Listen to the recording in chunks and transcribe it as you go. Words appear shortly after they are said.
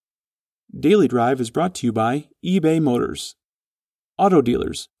Daily Drive is brought to you by eBay Motors. Auto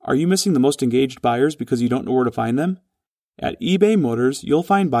dealers, are you missing the most engaged buyers because you don't know where to find them? At eBay Motors, you'll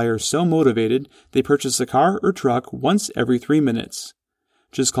find buyers so motivated they purchase a car or truck once every 3 minutes.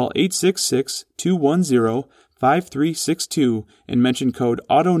 Just call 866-210-5362 and mention code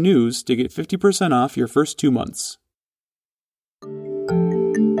AUTONEWS to get 50% off your first 2 months.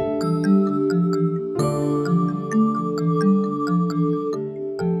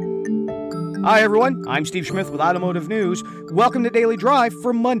 Hi, everyone. I'm Steve Smith with Automotive News. Welcome to Daily Drive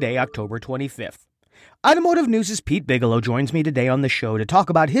for Monday, October 25th. Automotive News' Pete Bigelow joins me today on the show to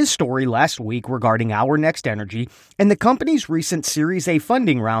talk about his story last week regarding Our Next Energy and the company's recent Series A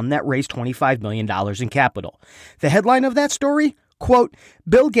funding round that raised $25 million in capital. The headline of that story? Quote,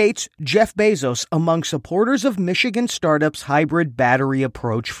 Bill Gates, Jeff Bezos among supporters of Michigan startup's hybrid battery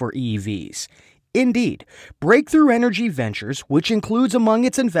approach for EVs. Indeed, Breakthrough Energy Ventures, which includes among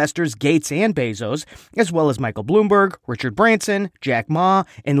its investors Gates and Bezos, as well as Michael Bloomberg, Richard Branson, Jack Ma,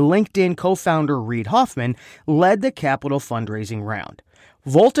 and LinkedIn co-founder Reid Hoffman, led the capital fundraising round.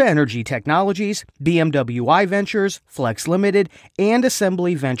 Volta Energy Technologies, BMW I Ventures, Flex Limited, and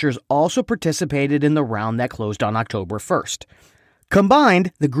Assembly Ventures also participated in the round that closed on October 1st.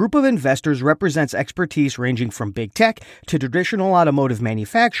 Combined, the group of investors represents expertise ranging from big tech to traditional automotive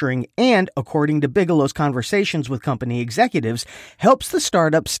manufacturing and, according to Bigelow's conversations with company executives, helps the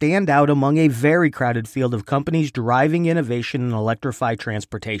startup stand out among a very crowded field of companies driving innovation in electrified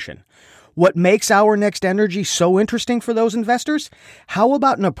transportation. What makes Our Next Energy so interesting for those investors? How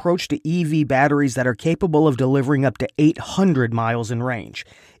about an approach to EV batteries that are capable of delivering up to 800 miles in range?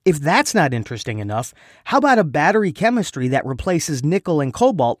 If that's not interesting enough, how about a battery chemistry that replaces nickel and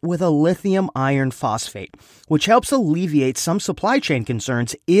cobalt with a lithium iron phosphate, which helps alleviate some supply chain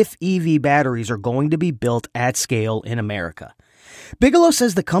concerns if EV batteries are going to be built at scale in America? Bigelow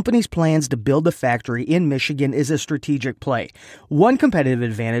says the company's plans to build a factory in Michigan is a strategic play, one competitive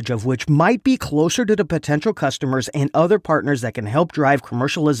advantage of which might be closer to the potential customers and other partners that can help drive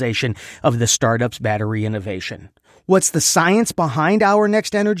commercialization of the startup's battery innovation. What's the science behind Our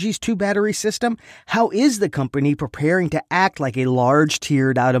Next Energy's two-battery system? How is the company preparing to act like a large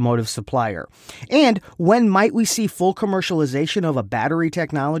tiered automotive supplier? And when might we see full commercialization of a battery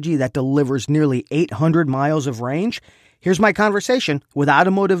technology that delivers nearly 800 miles of range? Here's my conversation with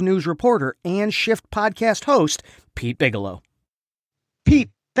Automotive News reporter and Shift podcast host, Pete Bigelow. Pete,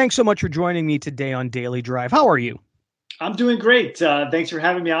 thanks so much for joining me today on Daily Drive. How are you? I'm doing great. Thanks for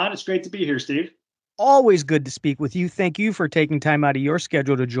having me on. It's great to be here, Steve. Always good to speak with you. Thank you for taking time out of your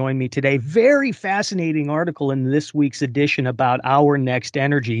schedule to join me today. Very fascinating article in this week's edition about Our Next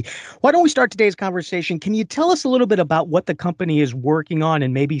Energy. Why don't we start today's conversation? Can you tell us a little bit about what the company is working on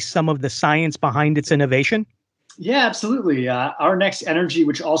and maybe some of the science behind its innovation? Yeah, absolutely. Our Next Energy,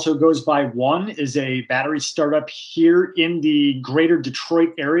 which also goes by One, is a battery startup here in the greater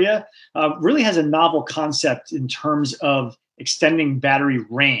Detroit area, really has a novel concept in terms of extending battery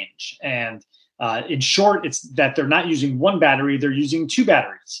range. And in short, it's that they're not using one battery, they're using two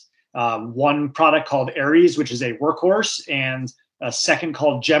batteries. One product called Aries, which is a workhorse, and a second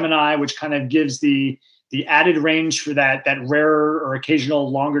called Gemini, which kind of gives the added range for that rarer or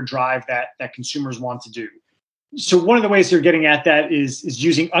occasional longer drive that consumers want to do. So one of the ways they're getting at that is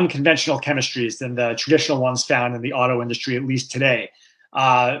using unconventional chemistries than the traditional ones found in the auto industry, at least today.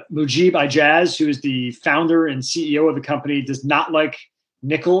 Mujib Ijaz, who is the founder and CEO of the company, does not like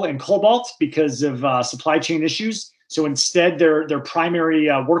nickel and cobalt because of supply chain issues. So instead, their primary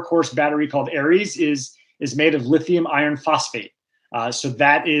workhorse battery called Aries is made of lithium iron phosphate. So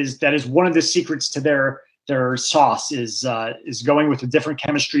that is one of the secrets to their sauce is going with a different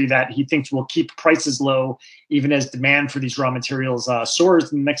chemistry that he thinks will keep prices low, even as demand for these raw materials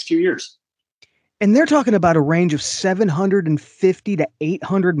soars in the next few years. And they're talking about a range of 750 to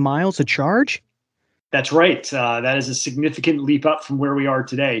 800 miles of charge? That's right. That is a significant leap up from where we are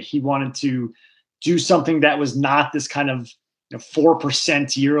today. He wanted to do something that was not this kind of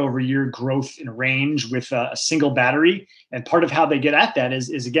 4% year over year growth in range with a single battery. And part of how they get at that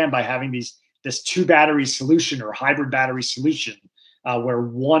is again, by having this two battery solution or hybrid battery solution, where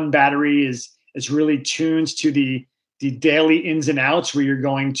one battery is really tuned to the daily ins and outs where you're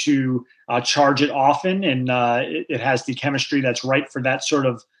going to charge it often. And it has the chemistry that's right for that sort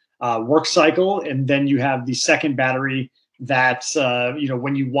of work cycle. And then you have the second battery that,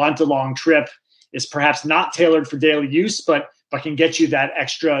 when you want a long trip, is perhaps not tailored for daily use, but can get you that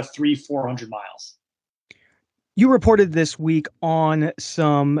extra 300-400 miles. You reported this week on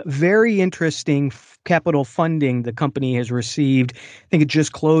some very interesting capital funding the company has received. I think it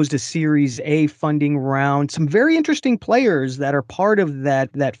just closed a Series A funding round. Some very interesting players that are part of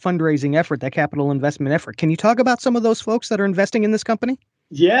that fundraising effort, that capital investment effort. Can you talk about some of those folks that are investing in this company?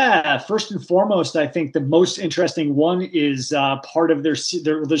 Yeah, first and foremost, I think the most interesting one is part of the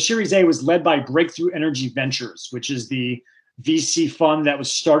Series A was led by Breakthrough Energy Ventures, which is the VC fund that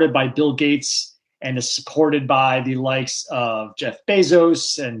was started by Bill Gates and is supported by the likes of Jeff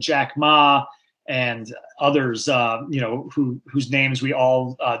Bezos and Jack Ma and others, whose names we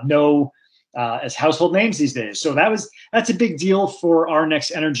all know as household names these days. So that's a big deal for Our Next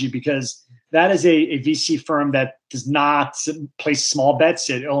Energy, because that is a VC firm that does not place small bets.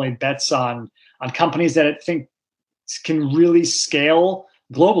 It only bets on companies that it thinks can really scale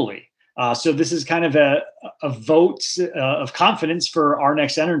globally. So this is kind of a vote of confidence for Our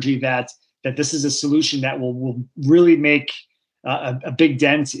Next Energy that this is a solution that will really make a big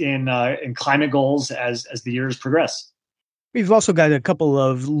dent in climate goals as the years progress. We've also got a couple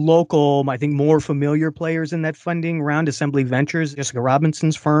of local, I think, more familiar players in that funding round, Assembly Ventures, Jessica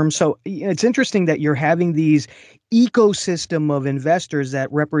Robinson's firm. So it's interesting that you're having these ecosystem of investors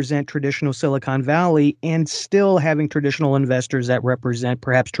that represent traditional Silicon Valley and still having traditional investors that represent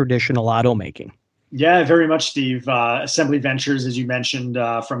perhaps traditional automaking. Yeah, very much, Steve. Assembly Ventures, as you mentioned,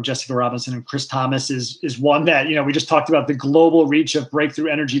 from Jessica Robinson and Chris Thomas, is one that, we just talked about the global reach of Breakthrough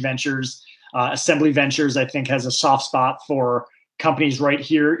Energy Ventures. Assembly Ventures, I think, has a soft spot for companies right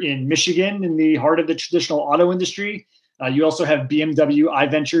here in Michigan, in the heart of the traditional auto industry. You also have BMW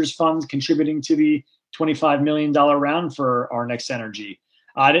iVentures Fund contributing to the $25 million round for Our Next Energy.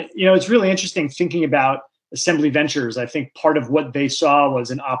 It's really interesting thinking about Assembly Ventures. I think part of what they saw was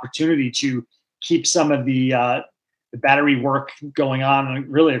an opportunity to keep some of the battery work going on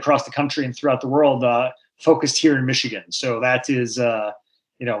really across the country and throughout the world focused here in Michigan. So that is, I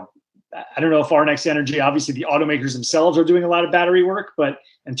don't know if Our Next Energy, obviously the automakers themselves are doing a lot of battery work, but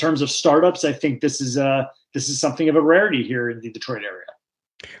in terms of startups, I think this is something of a rarity here in the Detroit area.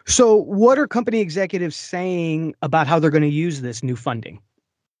 So what are company executives saying about how they're going to use this new funding?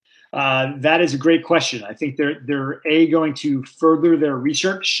 That is a great question. I think they're going to further their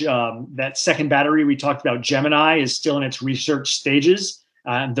research. That second battery we talked about, Gemini, is still in its research stages.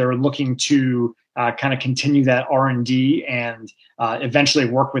 They're looking to kind of continue that R&D and eventually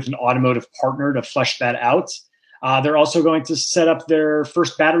work with an automotive partner to flesh that out. They're also going to set up their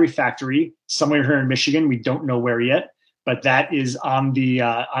first battery factory somewhere here in Michigan. We don't know where yet, but that is on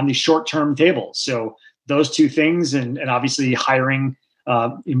the short-term table. So those two things, and obviously hiring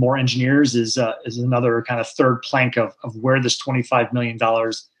more engineers is another kind of third plank of where this $25 million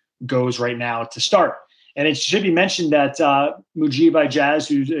goes right now to start. And it should be mentioned that Mujeeb Ijaz,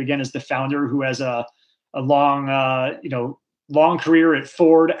 who again is the founder, who has a long career at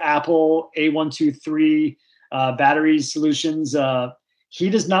Ford, Apple, A123 battery solutions. He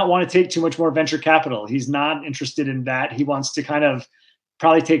does not want to take too much more venture capital. He's not interested in that. He wants to kind of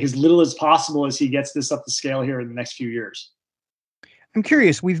probably take as little as possible as he gets this up the scale here in the next few years. I'm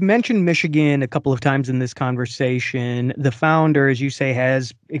curious, we've mentioned Michigan a couple of times in this conversation. The founder, as you say,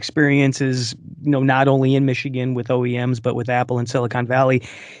 has experiences, not only in Michigan with OEMs, but with Apple and Silicon Valley.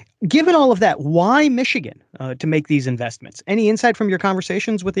 Given all of that, why Michigan to make these investments? Any insight from your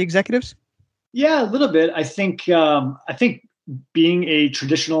conversations with the executives? Yeah, a little bit. I think being a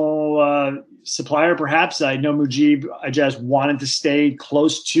traditional supplier, perhaps, I know Mujeeb Ijaz wanted to stay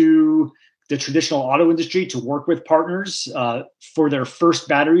close to the traditional auto industry to work with partners. For their first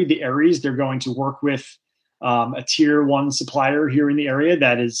battery, the Aries, they're going to work with a tier one supplier here in the area.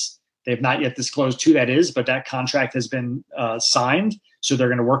 They've not yet disclosed who that is, but that contract has been signed. So they're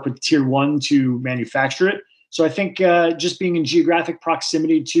going to work with tier one to manufacture it. So I think just being in geographic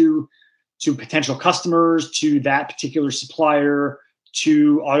proximity to potential customers, to that particular supplier,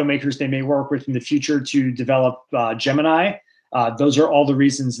 to automakers they may work with in the future to develop Gemini, those are all the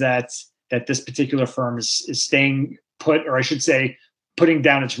reasons that this particular firm is staying put, or I should say, putting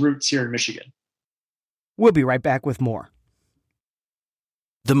down its roots here in Michigan. We'll be right back with more.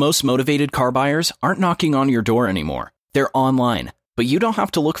 The most motivated car buyers aren't knocking on your door anymore. They're online, but you don't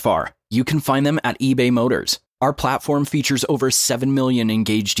have to look far. You can find them at eBay Motors. Our platform features over 7 million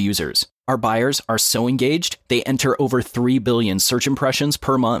engaged users. Our buyers are so engaged, they enter over 3 billion search impressions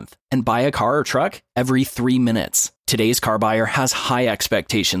per month and buy a car or truck every 3 minutes. Today's car buyer has high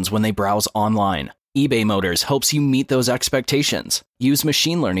expectations when they browse online. eBay Motors helps you meet those expectations. Use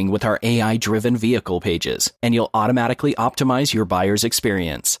machine learning with our AI-driven vehicle pages, and you'll automatically optimize your buyer's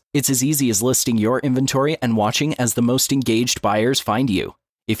experience. It's as easy as listing your inventory and watching as the most engaged buyers find you.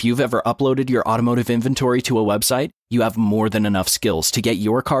 If you've ever uploaded your automotive inventory to a website, you have more than enough skills to get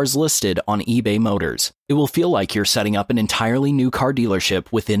your cars listed on eBay Motors. It will feel like you're setting up an entirely new car dealership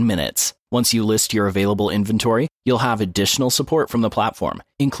within minutes. Once you list your available inventory, you'll have additional support from the platform,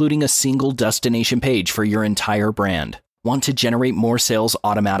 including a single destination page for your entire brand. Want to generate more sales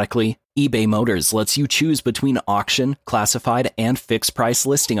automatically? eBay Motors lets you choose between auction, classified, and fixed price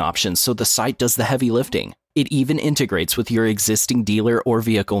listing options so the site does the heavy lifting. It even integrates with your existing dealer or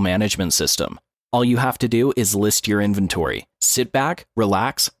vehicle management system. All you have to do is list your inventory, sit back,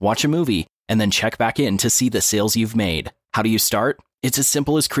 relax, watch a movie, and then check back in to see the sales you've made. How do you start? It's as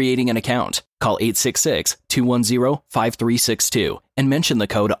simple as creating an account. Call 866-210-5362 and mention the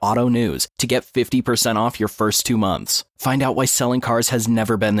code AUTONEWS to get 50% off your first 2 months. Find out why selling cars has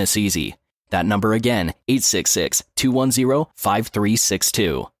never been this easy. That number again,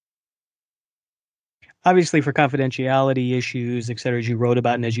 866-210-5362. Obviously, for confidentiality issues, et cetera, as you wrote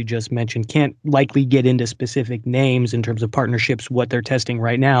about and as you just mentioned, can't likely get into specific names in terms of partnerships, what they're testing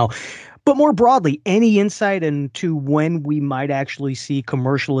right now. But more broadly, any insight into when we might actually see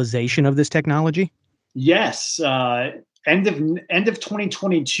commercialization of this technology? Yes. End of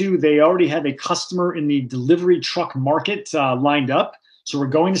 2022, they already have a customer in the delivery truck market lined up. So we're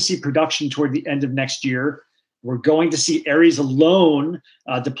going to see production toward the end of next year. We're going to see Aries alone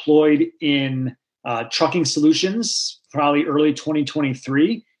deployed in trucking solutions, probably early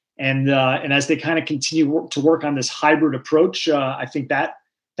 2023. And as they kind of continue to work on this hybrid approach, I think that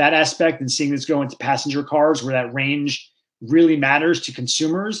aspect and seeing this go into passenger cars where that range really matters to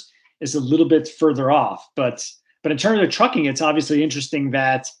consumers is a little bit further off. But in terms of trucking, it's obviously interesting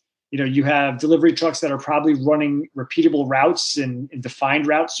that, you have delivery trucks that are probably running repeatable routes and defined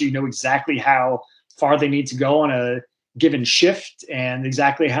routes. So you know exactly how far they need to go on a given shift and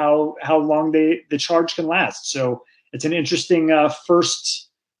exactly how long the charge can last. So it's an interesting first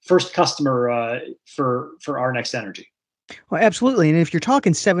customer for our Next Energy. Well, absolutely. And if you're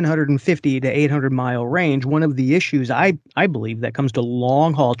talking 750 to 800 mile range, one of the issues I believe that comes to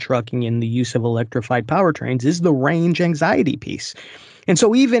long haul trucking in the use of electrified powertrains is the range anxiety piece. And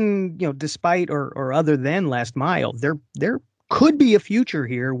so even, despite or other than last mile, there could be a future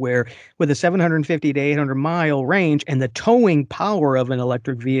here where with a 750 to 800 mile range and the towing power of an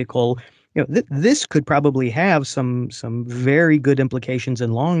electric vehicle, this could probably have some very good implications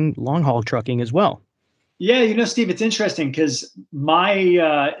in long haul trucking as well. Yeah, Steve, it's interesting because my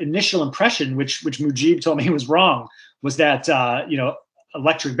initial impression, which Mujib told me was wrong, was that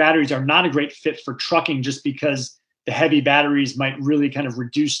electric batteries are not a great fit for trucking just because the heavy batteries might really kind of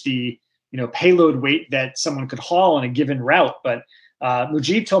reduce the payload weight that someone could haul on a given route. But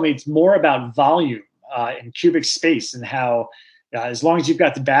Mujib told me it's more about volume and cubic space and how as long as you've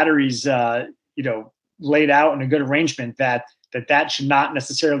got the batteries laid out in a good arrangement, that should not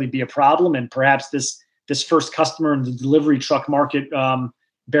necessarily be a problem. And perhaps this first customer in the delivery truck market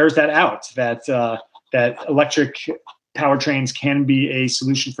bears that out, that electric powertrains can be a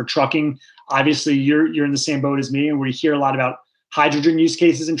solution for trucking. Obviously, you're in the same boat as me, and we hear a lot about hydrogen use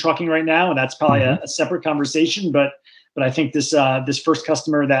cases in trucking right now, and that's probably a separate conversation. But I think this first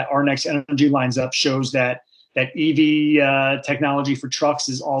customer that our Next Energy lines up shows that EV technology for trucks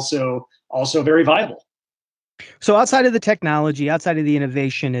is also very viable. So outside of the technology, outside of the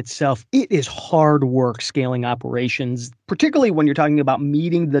innovation itself, it is hard work scaling operations, particularly when you're talking about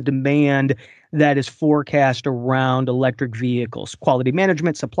meeting the demand that is forecast around electric vehicles, quality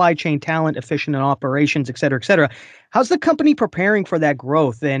management, supply chain talent, efficient operations, et cetera, et cetera. How's the company preparing for that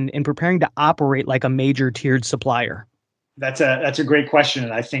growth and preparing to operate like a major tiered supplier? That's a great question,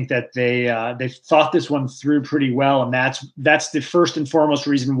 and I think that they've thought this one through pretty well, and that's the first and foremost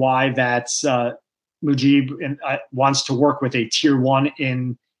reason why that's Mujib wants to work with a tier one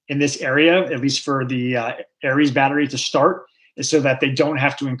in this area, at least for the Aries battery to start, is so that they don't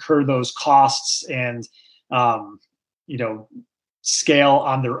have to incur those costs and scale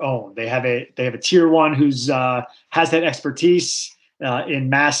on their own. They have a tier one who's has that expertise in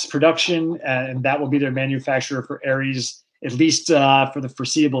mass production, and that will be their manufacturer for Aries, at least for the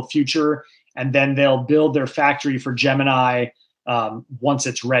foreseeable future. And then they'll build their factory for Gemini once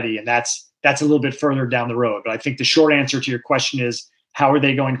it's ready, and that's a little bit further down the road. But I think the short answer to your question is, how are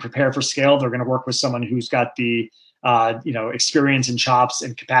they going to prepare for scale? They're going to work with someone who's got the experience and chops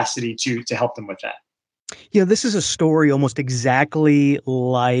and capacity to help them with that. This is a story almost exactly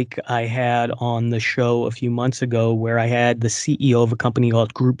like I had on the show a few months ago, where I had the CEO of a company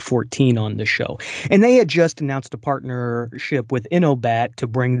called Group 14 on the show. And they had just announced a partnership with InnoBat to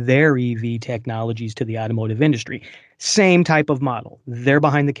bring their EV technologies to the automotive industry. Same type of model. They're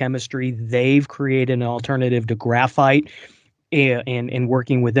behind the chemistry. They've created an alternative to graphite. and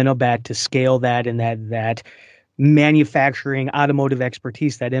working with InnoBat to scale that, and that manufacturing automotive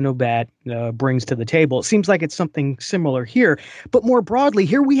expertise that InnoBat brings to the table. It seems like it's something similar here. But more broadly,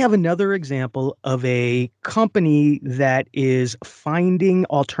 here we have another example of a company that is finding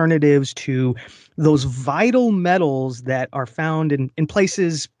alternatives to those vital metals that are found in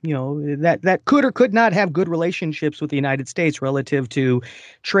places, that could or could not have good relationships with the United States relative to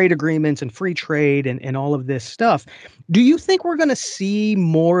trade agreements and free trade and all of this stuff. Do you think we're going to see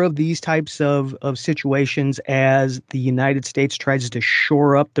more of these types of situations as the United States tries to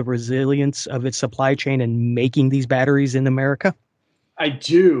shore up the resilience of its supply chain and making these batteries in America? I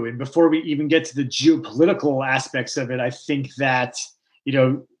do. And before we even get to the geopolitical aspects of it, I think that,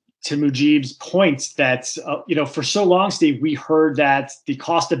 to Mujib's point that, for so long, Steve, we heard that the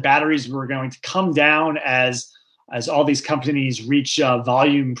cost of batteries were going to come down as all these companies reach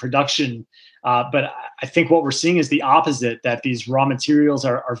volume production. But I think what we're seeing is the opposite, that these raw materials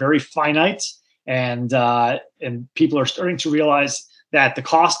are very finite, and people are starting to realize that the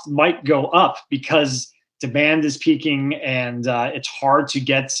cost might go up because demand is peaking, and it's hard to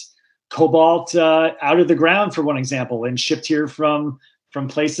get cobalt out of the ground, for one example, and shipped here from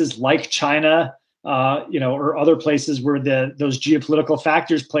places like China, or other places where those geopolitical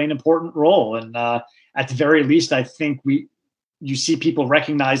factors play an important role. And at the very least, I think you see people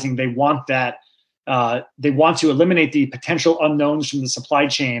recognizing they want that. They want to eliminate the potential unknowns from the supply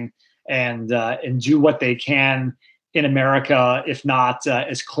chain and do what they can in America, if not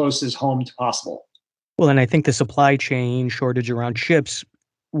as close as home to possible. Well, and I think the supply chain shortage around chips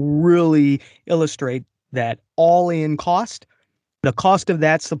really illustrate that all-in cost. The cost of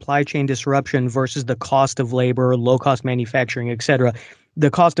that supply chain disruption versus the cost of labor, low-cost manufacturing, et cetera, the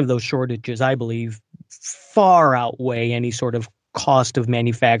cost of those shortages, I believe, far outweigh any sort of cost of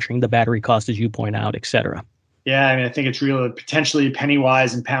manufacturing, the battery cost, as you point out, et cetera. Yeah, I think it's really potentially penny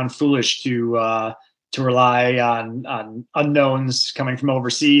wise and pound foolish to rely on unknowns coming from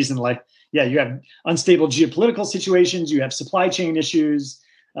overseas. And you have unstable geopolitical situations, you have supply chain issues.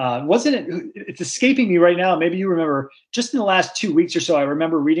 It's escaping me right now. Maybe you remember, just in the last 2 weeks or so, I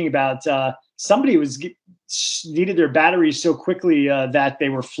remember reading about somebody needed their batteries so quickly that they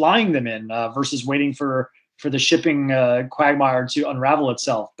were flying them in versus waiting for the shipping quagmire to unravel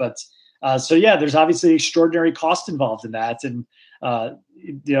itself. But there's obviously extraordinary cost involved in that. And,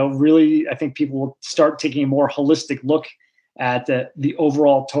 really, I think people will start taking a more holistic look at the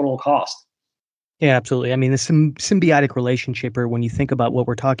overall total cost. Yeah, absolutely. I mean, the symbiotic relationship, or when you think about what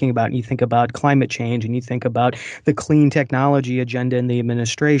we're talking about, and you think about climate change, and you think about the clean technology agenda in the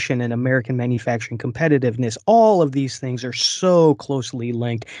administration and American manufacturing competitiveness, all of these things are so closely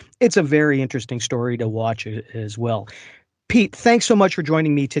linked. It's a very interesting story to watch as well. Pete, thanks so much for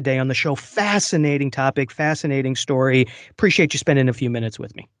joining me today on the show. Fascinating topic, fascinating story. Appreciate you spending a few minutes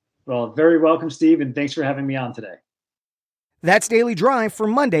with me. Well, very welcome, Steve, and thanks for having me on today. That's Daily Drive for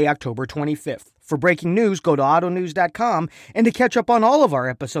Monday, October 25th. For breaking news, go to autonews.com. And to catch up on all of our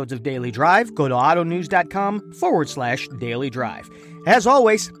episodes of Daily Drive, go to autonews.com/Daily Drive. As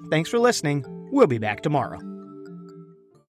always, thanks for listening. We'll be back tomorrow.